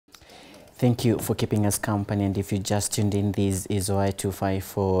Thank you for keeping us company, and if you just tuned in, this is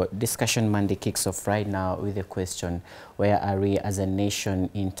Y254 Discussion Monday kicks off right now with a question: where are we as a nation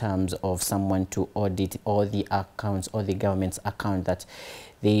in terms of someone to audit all the accounts or the government's account that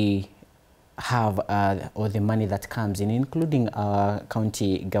they have or the money that comes in, including our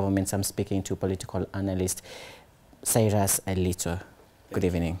county governments? I'm speaking to political analyst Cyrus Alito. Good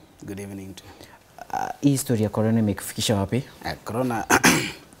evening. Good evening too. Hii story ya corona imekufikisha wapi? Corona,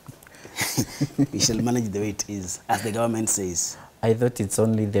 we shall manage the way it is, as the government says. I thought it's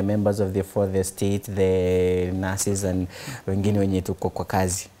only the members of the fourth estate, the nurses and wengine wenye tuko kwa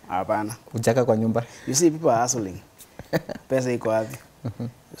kazi. Hapana. Ujaka kwa nyumba? You see, people are hustling. Pesa iko wapi?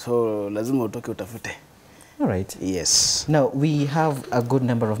 So lazima utoke utafute. All right. Yes. Now, we have a good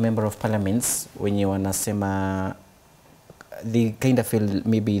number of member of parliaments wenye wanasema they kind of feel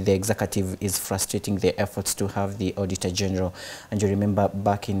maybe the executive is frustrating their efforts to have the Auditor General. And you remember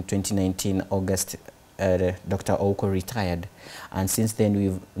back in 2019, August, Dr. Ouko retired. And since then,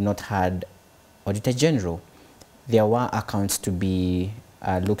 we've not had Auditor General. There were accounts to be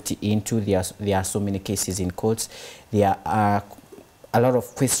looked into. There are so many cases in courts. There are a lot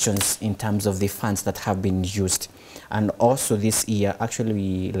of questions in terms of the funds that have been used. And also this year,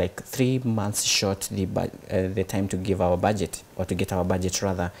 actually like 3 months short the time to give our budget, or to get our budget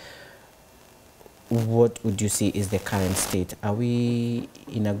rather. What would you say is the current state? Are we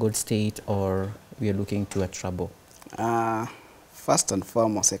in a good state, or we are looking to a trouble? First and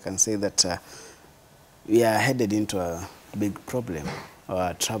foremost, I can say that we are headed into a big problem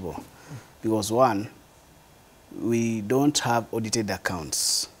or trouble. Because one, we don't have audited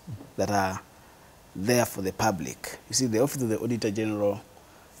accounts that are there for the public. You see, the Office of the Auditor General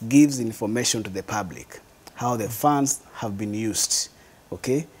gives information to the public, how the funds have been used,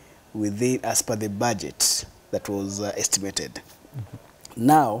 okay, within, as per the budget that was estimated.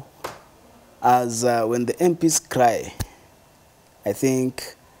 Now, as when the MPs cry, I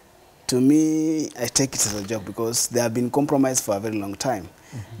think, to me, I take it as a joke, because they have been compromised for a very long time.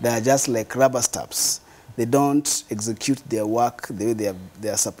 They are just like rubber stamps. They don't execute their work the way they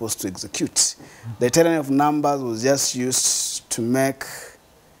are supposed to execute. The tyranny of numbers was just used to make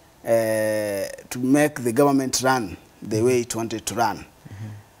the government run the way it wanted to run.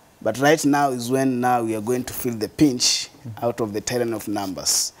 But right now is when now we are going to feel the pinch out of the tyranny of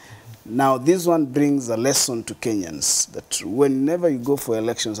numbers. Now this one brings a lesson to Kenyans that whenever you go for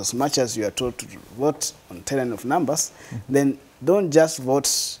elections, as much as you are told to vote on tyranny of numbers, then don't just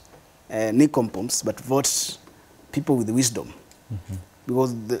vote nicompoms, but vote people with wisdom.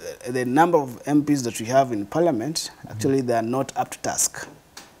 Because the number of MPs that we have in Parliament, actually they are not up to task.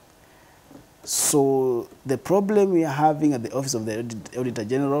 So the problem we are having at the Office of the Auditor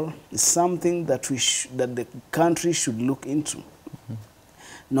General is something that that the country should look into.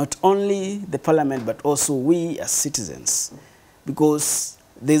 Not only the Parliament, but also we as citizens. Because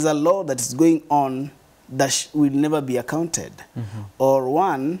there's a law that is going on that will never be accounted. Or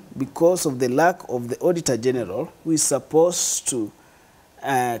one, because of the lack of the Auditor General, who is supposed to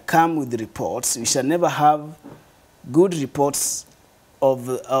come with the reports, we shall never have good reports of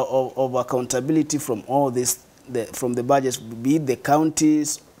accountability from all this, from the budgets, be it the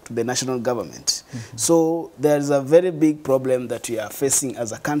counties to the national government. So there's a very big problem that we are facing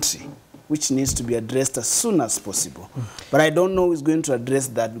as a country, which needs to be addressed as soon as possible. But I don't know who's going to address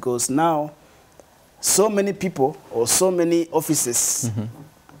that, because now so many people or so many offices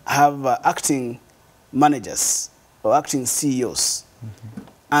have acting managers or acting CEOs.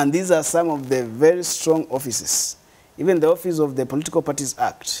 And these are some of the very strong offices. Even the Office of the Political Parties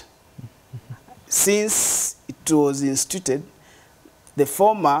Act, since it was instituted, the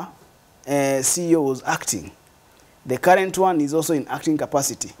former CEO was acting. The current one is also in acting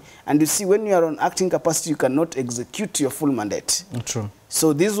capacity. And you see, when you are on acting capacity, you cannot execute your full mandate. True.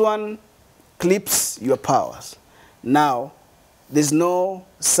 So this one clips your powers. Now, there's no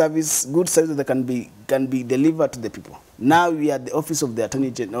service, good service that can be delivered to the people. Now we are at the Office of the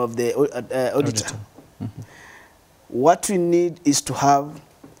Attorney General, of the Auditor. What we need is to have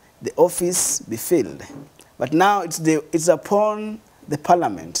the office be filled. But now it's upon the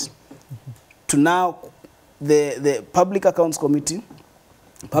Parliament to now, the Public Accounts Committee,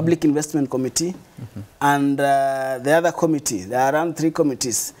 Public Investment Committee, and the other committee. There are around 3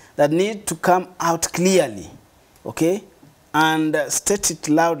 committees that need to come out clearly, okay, and state it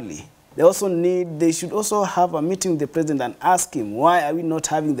loudly. They should also have a meeting with the president and ask him, why are we not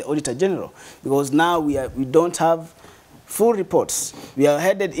having the Auditor General? Because now we don't have full reports. We are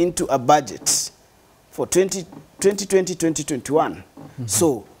headed into a budget for 2020-2021.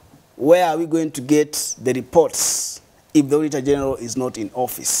 So where are we going to get the reports if the Auditor General is not in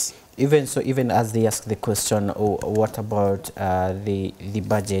office? Even so, even as they ask the question, oh, what about the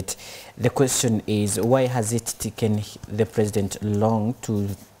budget? The question is, why has it taken the president long to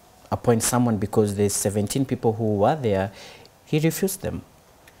appoint someone? Because there's 17 people who were there, he refused them.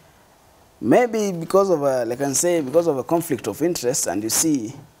 Maybe because of a, like I say, because of a conflict of interest. And you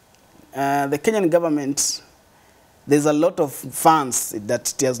see, the Kenyan government, there's a lot of funds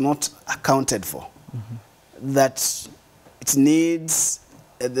that it has not accounted for, that it needs,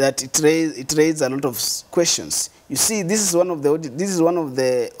 that it raises a lot of questions. You see, this is one of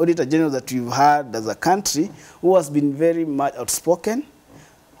the Auditor General that we've had as a country who has been very much outspoken,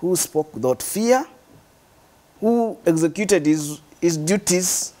 who spoke without fear, who executed his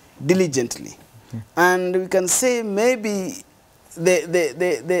duties diligently. And we can say maybe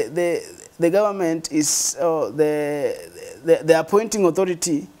the government is, the appointing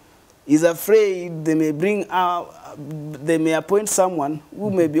authority is afraid they may bring out, they may appoint someone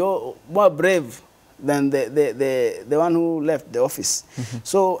who may be more brave than the one who left the office.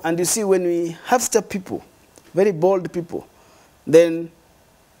 So, and you see, when we have such people, very bold people, then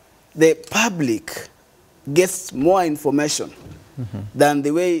the public gets more information than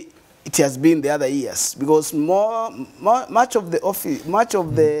the way it has been the other years, because much of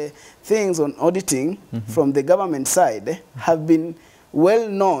the things on auditing from the government side have been well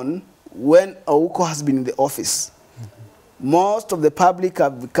known when Ouko has been in the office. Most of the public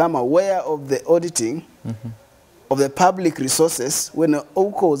have become aware of the auditing of the public resources when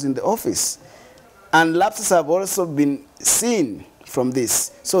Ouko was in the office, and lapses have also been seen from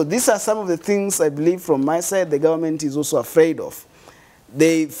this. So these are some of the things I believe from my side the government is also afraid of.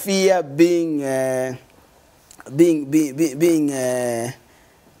 They fear being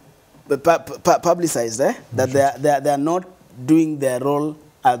publicized, that they are not doing their role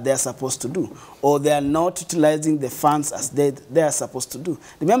as they are supposed to do, or they are not utilizing the funds as they are supposed to do.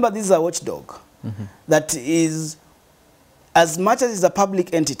 Remember, this is a watchdog that is, as much as it's a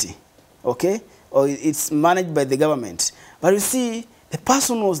public entity, okay, or it's managed by the government, but you see, the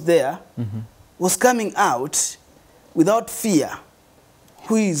person who was there was coming out without fear.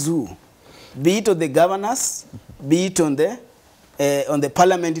 Who is who? Be it on the governors, be it on the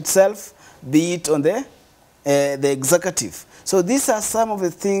parliament itself, be it on the executive. So these are some of the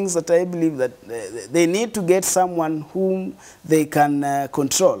things that I believe that they need to get someone whom they can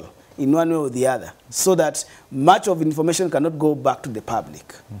control in one way or the other, so that much of information cannot go back to the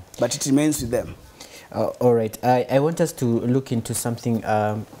public, but it remains with them. All right. I want us to look into something.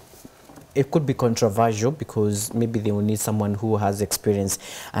 It could be controversial because maybe they will need someone who has experience.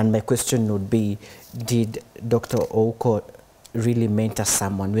 And my question would be, did Dr. Ouko really mentor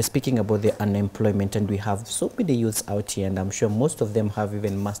someone? We're speaking about the unemployment, and we have so many youths out here, and I'm sure most of them have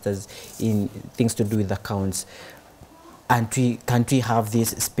even masters in things to do with accounts. And can't we have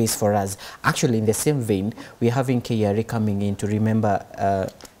this space for us? Actually, in the same vein, we're having KRA coming in to remember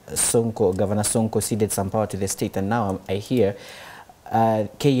Sonko, Governor Sonko ceded some power to the state, and now I hear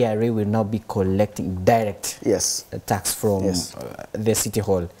KRA will now be collecting direct tax from the city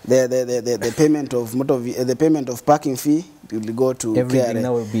hall. The payment of parking fee will go to everything KRA.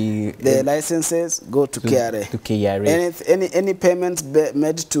 Now will be the licenses go to KRA. To KRA. Any payments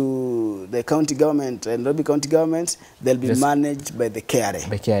made to the county government and Nairobi county government, they'll be managed by the KRA.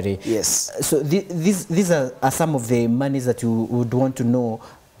 By KRA. Yes. So these are some of the monies that you would want to know.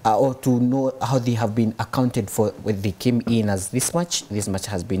 Or to know how they have been accounted for when they came in as this much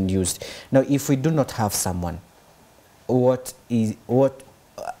has been used. Now, if we do not have someone, what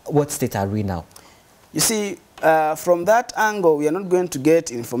state are we now? You see, from that angle, we are not going to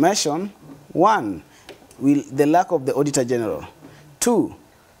get information. One, the lack of the Auditor General. Two,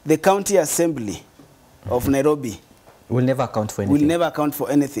 the County Assembly of Nairobi will never account for anything. Will never account for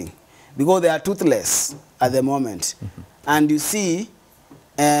anything, because they are toothless at the moment. And you see,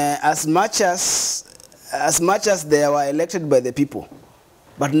 as much as they were elected by the people,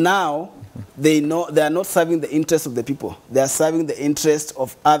 but now they are not serving the interest of the people. They are serving the interest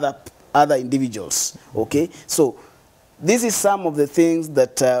of other individuals. Okay, so this is some of the things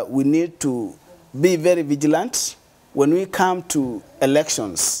that we need to be very vigilant when we come to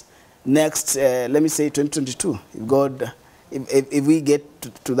elections next. Let me say 2022. If we get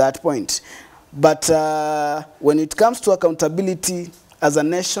to that point, but when it comes to accountability. As a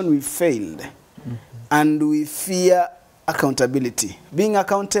nation, we failed, and we fear accountability. Being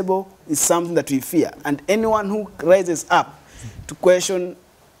accountable is something that we fear, and anyone who rises up to question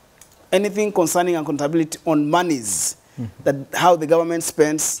anything concerning accountability on monies, that how the government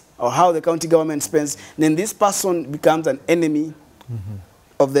spends or how the county government spends, then this person becomes an enemy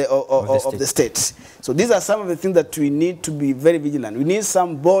of the state. So these are some of the things that we need to be very vigilant. We need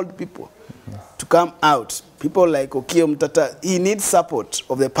some bold people to come out. People like Okiya Mtata, he needs support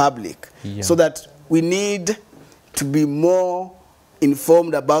of the public, so that we need to be more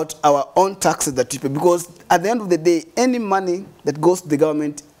informed about our own taxes that we pay. Because at the end of the day, any money that goes to the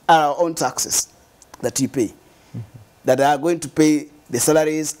government are our own taxes that we pay, that are going to pay the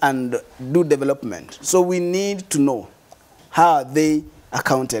salaries and do development. So we need to know how are they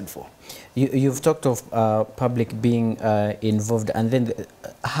accounted for. You've talked of public being involved, and then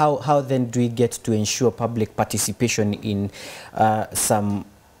how then do we get to ensure public participation in some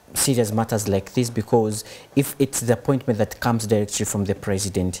serious matters like this? Because if it's the appointment that comes directly from the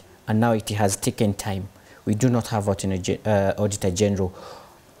president, and now it has taken time, we do not have Auditor General,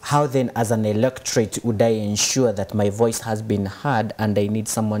 how then as an electorate would I ensure that my voice has been heard and I need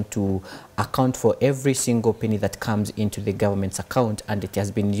someone to account for every single penny that comes into the government's account and it has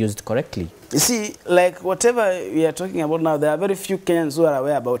been used correctly? You see, like whatever we are talking about now, there are very few Kenyans who are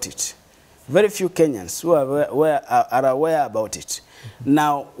aware about it. Very few Kenyans who are aware about it.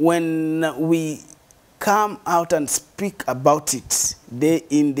 Now, when we come out and speak about it day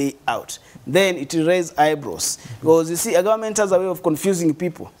in, day out, then it will raise eyebrows. Because you see, a government has a way of confusing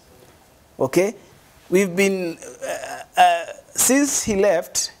people. Okay? We've been, since he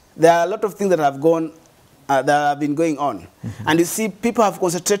left, there are a lot of things that have been going on. And you see, people have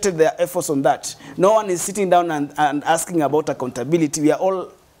concentrated their efforts on that. No one is sitting down and asking about accountability. We are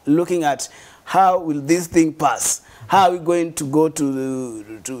all looking at how will this thing pass? How are we going to go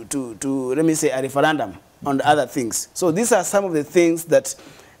to let me say, a referendum on the other things? So these are some of the things that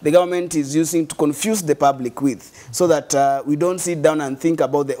the government is using to confuse the public with, so that we don't sit down and think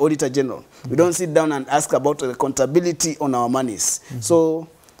about the Auditor General. We don't sit down and ask about the accountability on our monies. So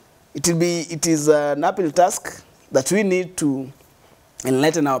it is an uphill task that we need to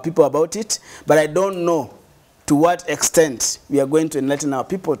enlighten our people about it, but I don't know to what extent we are going to enlighten our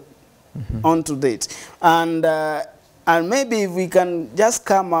people on to date. And maybe if we can just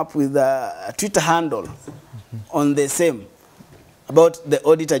come up with a Twitter handle on the same, about the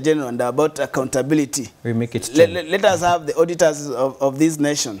Auditor General and about accountability. We make it let us have the auditors of this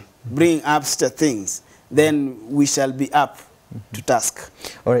nation bring up such things, then we shall be up to task.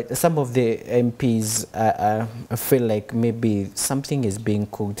 All right, some of the MPs feel like maybe something is being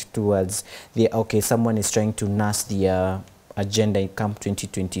cooked towards someone is trying to nurse the agenda in Camp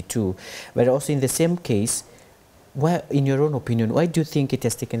 2022, but also in the same case, why, in your own opinion, why do you think it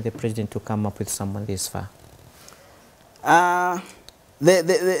has taken the president to come up with someone this far? I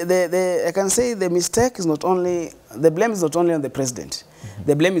can say the mistake is not only, the blame is not only on the president.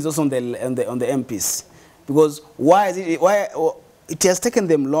 The blame is also on the MPs. Because why it has taken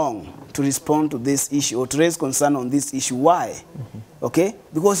them long to respond to this issue or to raise concern on this issue? Why? Okay?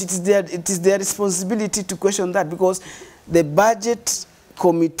 Because it is their responsibility to question that, because the budget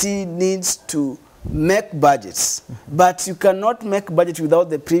committee needs to make budgets. But you cannot make budget without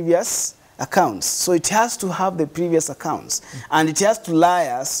the previous accounts. So it has to have the previous accounts. And it has to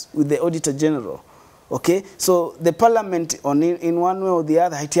liaise with the Auditor General. Okay? So the parliament, in one way or the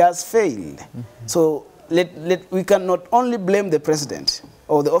other, it has failed. So we can not only blame the president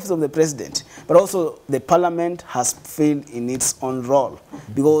or the office of the president, but also the parliament has failed in its own role,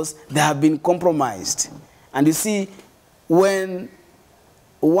 because they have been compromised. And you see, when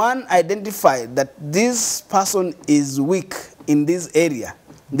one identified that this person is weak in this area,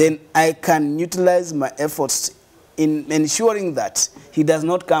 then I can utilize my efforts in ensuring that he does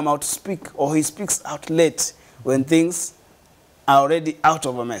not come out to speak, or he speaks out late when things are already out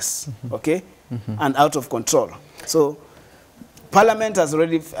of a mess, okay, and out of control. So Parliament has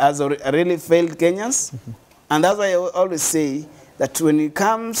really failed Kenyans, and that's why I always say that when it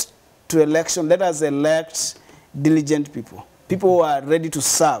comes to election, let us elect diligent people, people who are ready to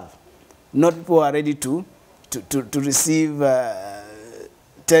serve, not people who are ready to receive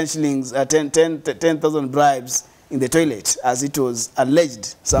 10 shillings, 10,000 bribes in the toilet, as it was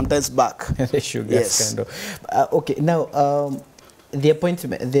alleged sometimes back. The sugar scandal. Okay, now the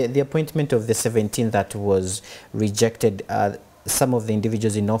appointment of the 17 that was rejected. Some of the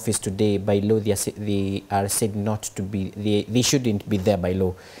individuals in office today, by law, they are said not to be. They shouldn't be there by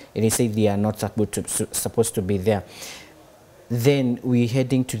law. And they say they are not supposed to be there. Then we're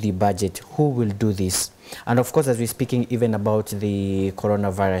heading to the budget. Who will do this? And of course, as we're speaking even about the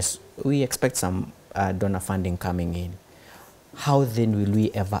coronavirus, we expect some donor funding coming in. How then will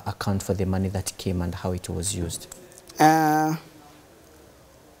we ever account for the money that came and how it was used?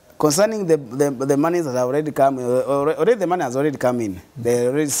 Concerning the money that have already come, already the money has already come in. There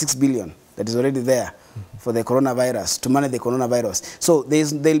are already 6 billion that is already there for the coronavirus, to manage the coronavirus. So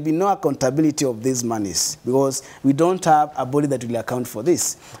there'll be no accountability of these monies because we don't have a body that will account for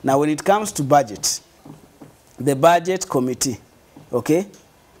this. Now, when it comes to budget, the budget committee, okay,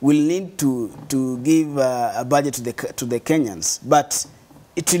 will need to give a budget to the Kenyans, but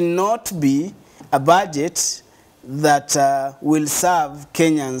it will not be a budget that will serve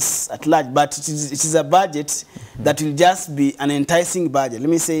Kenyans at large, but it is a budget that will just be an enticing budget. Let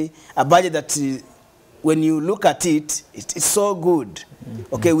me say a budget that when you look at it, it's so good,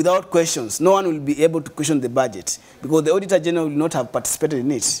 okay, without questions. No one will be able to question the budget because the Auditor General will not have participated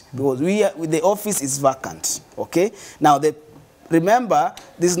in it because the office is vacant, okay? Now, remember,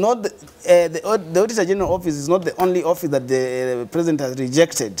 this is not the Auditor General office is not the only office that the President has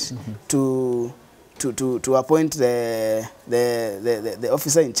rejected to appoint the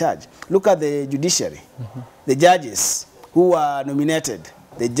officer in charge. Look at the judiciary, the judges who are nominated.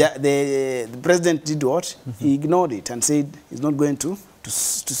 The President did what? He ignored it and said he's not going to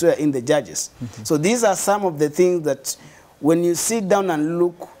swear in the judges. So these are some of the things that when you sit down and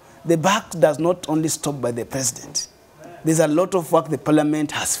look, the buck does not only stop by the President. There's a lot of work the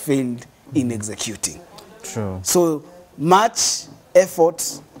Parliament has failed in executing. True. So much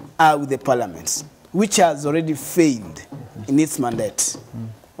efforts are with the Parliament, which has already failed in its mandate.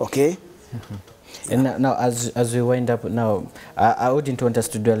 Okay? And now, as we wind up now, I wouldn't want us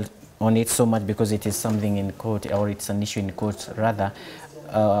to dwell on it so much because it is something in court, or it's an issue in court rather.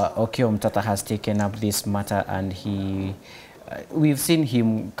 Okiya Omtatah has taken up this matter, and we've seen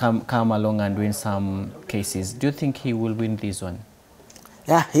him come along and win some cases. Do you think he will win this one?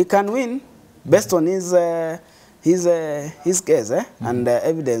 Yeah, he can win based on his case and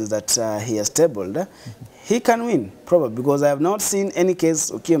evidence that he has tabled. He can win, probably, because I have not seen any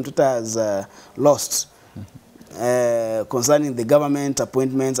case Okiya Omtatah has lost concerning the government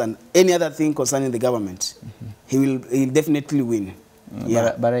appointments and any other thing concerning the government. He'll definitely win.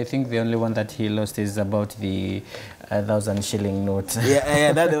 Yeah. But I think the only one that he lost is about the 1,000 shilling note.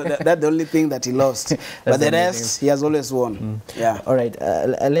 Yeah, that's the only thing that he lost. But the rest, he has always won. Yeah. All right,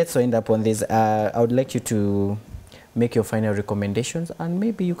 let's wind up on this. I would like you to make your final recommendations, and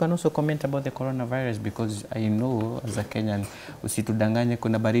maybe you can also comment about the coronavirus, because I know as a Kenyan, usitudanganye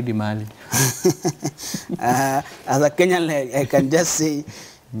kuna baridi mahali. As a Kenyan, I can just say,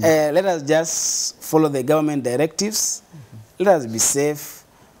 let us just follow the government directives. Let us be safe.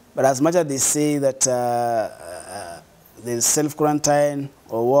 But as much as they say that there's self-quarantine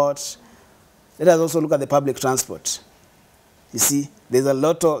or what, let us also look at the public transport. You see, there's a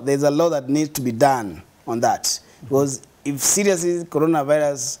lot that needs to be done on that. Because if seriously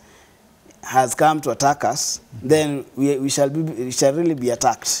coronavirus has come to attack us, then we shall really be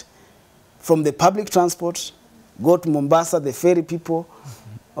attacked. From the public transport, go to Mombasa, the ferry people,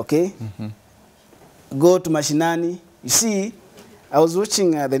 okay? Go to Mashinani. You see, I was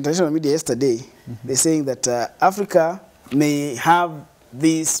watching the international media yesterday. They're saying that Africa may have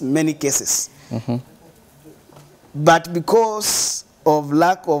these many cases. But because of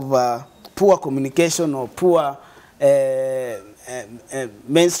lack of poor communication or poor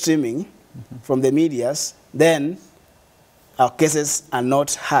mainstreaming from the medias, then our cases are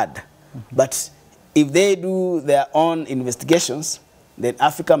not heard. But if they do their own investigations, then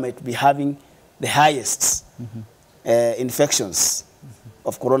Africa might be having the highest infections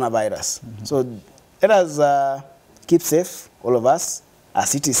of coronavirus. So let us keep safe, all of us.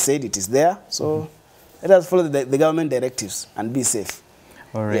 As it is said, it is there. So let us follow the government directives and be safe.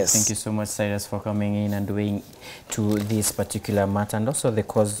 All right, yes. Thank you so much, Cyrus, for coming in and doing to this particular matter, and also the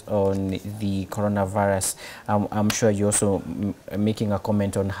cause on the coronavirus. I'm sure you're also making a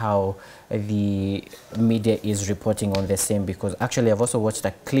comment on how the media is reporting on the same, because actually I've also watched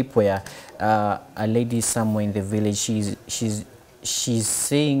a clip where a lady somewhere in the village, she's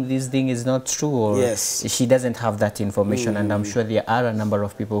saying this thing is not true, or she doesn't have that information, and I'm sure there are a number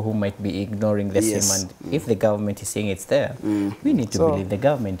of people who might be ignoring the same, and if the government is saying it's there, we need to believe the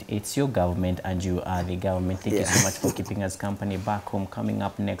government. It's your government and you are the government. Thank you so much for keeping us company back home. Coming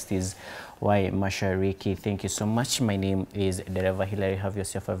up next is Y Mashariki. Thank you so much. My name is Dereva Hilary. Have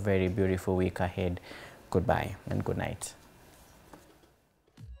yourself a very beautiful week ahead. Goodbye and good night.